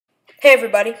Hey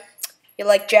everybody, you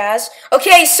like jazz?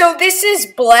 Okay, so this is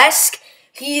BLESK.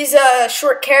 He's a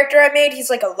short character I made. He's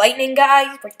like a lightning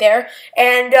guy right there.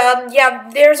 And yeah,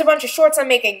 there's a bunch of shorts I'm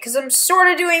making because I'm sort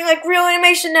of doing like real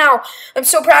animation now. I'm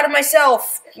so proud of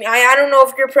myself. I don't know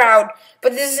if you're proud,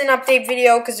 but this is an update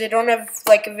video because I don't have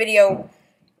like a video,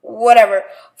 whatever.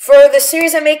 For the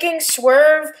series I'm making,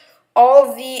 Swerve, all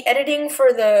of the editing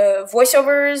for the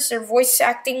voiceovers or voice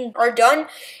acting are done,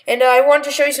 and I wanted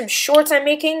to show you some shorts I'm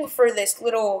making for this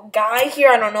little guy here.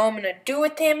 I don't know what I'm going to do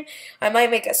with him. I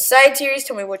might make a side series.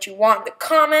 Tell me what you want in the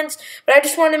comments, but I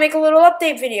just wanted to make a little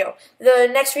update video. The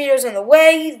next video is on the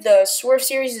way. The Swerve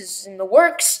series is in the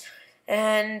works,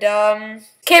 and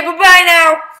okay, bye-bye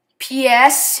now.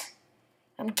 P.S.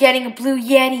 I'm getting a blue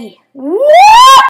Yeti. What?